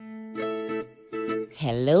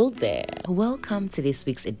Hello there. Welcome to this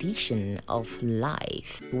week's edition of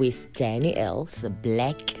Life with Danielle's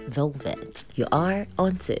Black Velvet. You are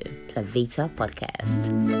onto the Vita podcast.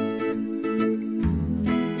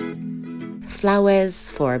 Flowers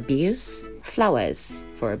for abuse. Flowers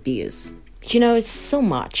for abuse. You know, so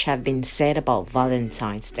much have been said about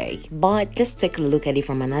Valentine's Day, but let's take a look at it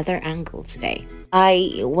from another angle today.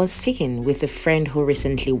 I was speaking with a friend who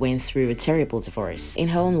recently went through a terrible divorce. In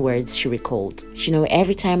her own words, she recalled, you know,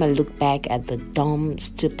 every time I look back at the dumb,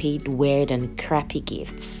 stupid, weird, and crappy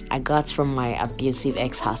gifts I got from my abusive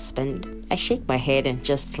ex-husband, I shake my head and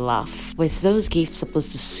just laugh. Were those gifts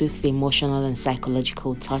supposed to soothe the emotional and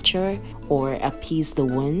psychological torture or appease the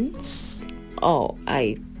wounds? Oh,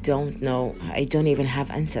 I don't know. I don't even have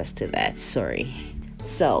answers to that. Sorry.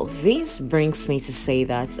 So this brings me to say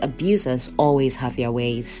that abusers always have their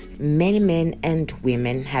ways. Many men and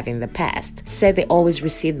women have in the past said they always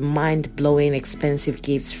received mind-blowing expensive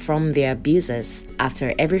gifts from their abusers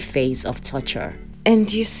after every phase of torture.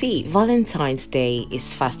 And you see, Valentine's Day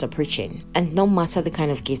is fast approaching, and no matter the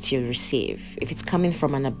kind of gift you receive, if it's coming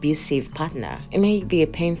from an abusive partner, it may be a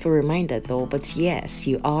painful reminder though, but yes,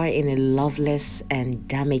 you are in a loveless and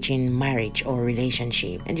damaging marriage or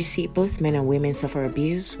relationship. And you see, both men and women suffer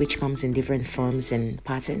abuse, which comes in different forms and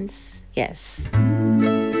patterns. Yes.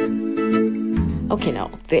 Okay,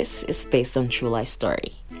 now, this is based on true life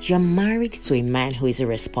story. You're married to a man who is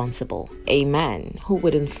irresponsible, a man who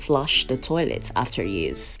wouldn't flush the toilet after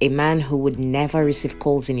use, a man who would never receive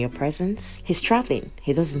calls in your presence. He's traveling,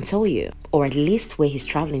 he doesn't tell you, or at least where he's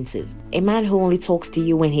traveling to. A man who only talks to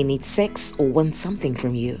you when he needs sex or wants something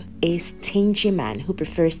from you. A stingy man who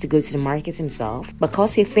prefers to go to the market himself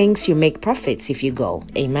because he thinks you make profits if you go.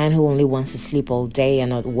 A man who only wants to sleep all day and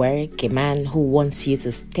not work. A man who wants you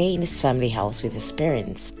to stay in his family house with his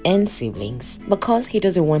parents and siblings because he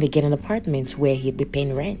doesn't want to get an apartment where he'd be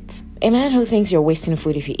paying rent. A man who thinks you're wasting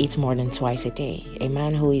food if you eat more than twice a day. A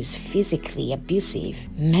man who is physically abusive,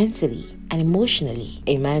 mentally and emotionally.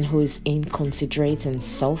 A man who is inconsiderate and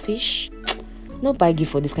selfish. No buy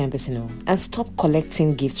gift for this kind of person, no. And stop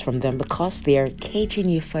collecting gifts from them because they are caging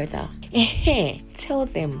you further. Tell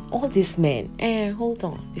them, all these men, hold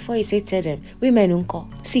on. Before you say tell them, women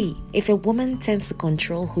unko. See, if a woman tends to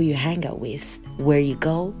control who you hang out with, where you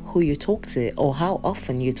go, who you talk to, or how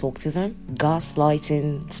often you talk to them,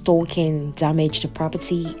 gaslighting, stalking, damage to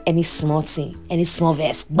property, any small thing, any small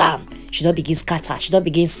verse, bam, she don't begin scatter, she don't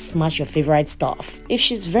begin smash your favorite stuff. If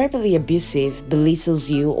she's verbally abusive, belittles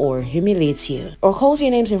you or humiliates you, or calls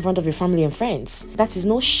your names in front of your family and friends, that is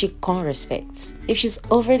no chic con respect. If she's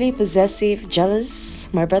overly possessive,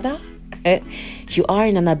 jealous, my brother, you are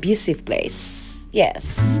in an abusive place.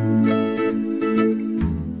 Yes.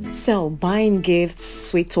 So, buying gifts,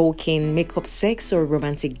 sweet talking, makeup sex, or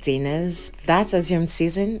romantic dinners, that assumed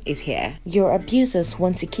season is here. Your abusers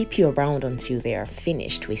want to keep you around until they are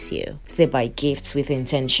finished with you. They buy gifts with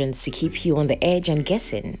intentions to keep you on the edge and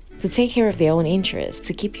guessing, to take care of their own interests,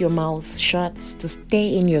 to keep your mouth shut, to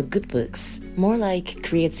stay in your good books. More like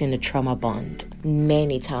creating a trauma bond.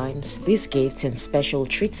 Many times, these gifts and special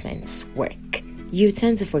treatments work. You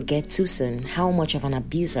tend to forget too soon how much of an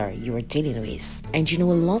abuser you are dealing with. And you know,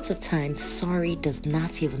 lots of times, sorry does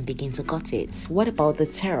not even begin to cut it. What about the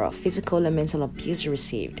terror, physical and mental abuse you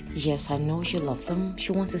received? Yes, I know you love them.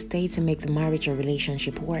 You want to stay to make the marriage or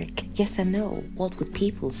relationship work. Yes, I know. What would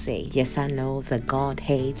people say? Yes, I know that God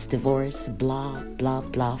hates divorce, blah, blah,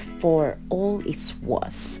 blah, for all it's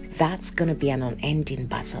worth. That's gonna be an unending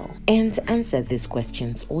battle. And to answer these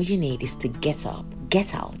questions, all you need is to get up,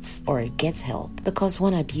 get out, or get help, because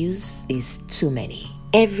one abuse is too many.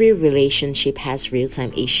 Every relationship has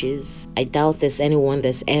real-time issues. I doubt there's anyone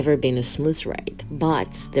that's ever been a smooth ride,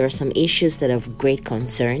 but there are some issues that are of great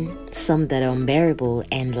concern, some that are unbearable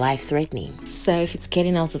and life-threatening. So if it's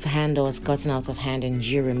getting out of hand or has gotten out of hand and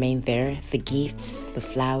you remain there, the gifts, the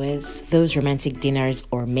flowers, those romantic dinners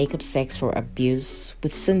or makeup sex for abuse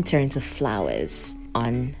would soon turn to flowers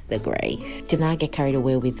on the grave. Do not get carried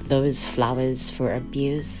away with those flowers for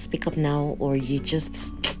abuse. Speak up now or you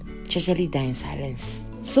just usually die in silence.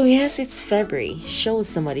 So yes, it's February. Show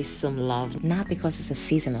somebody some love, not because it's a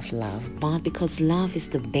season of love, but because love is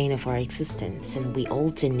the bane of our existence and we all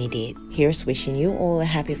do need it. Here's wishing you all a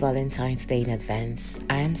happy Valentine's Day in advance.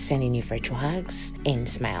 I am sending you virtual hugs and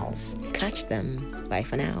smiles. Catch them. Bye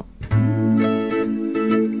for now.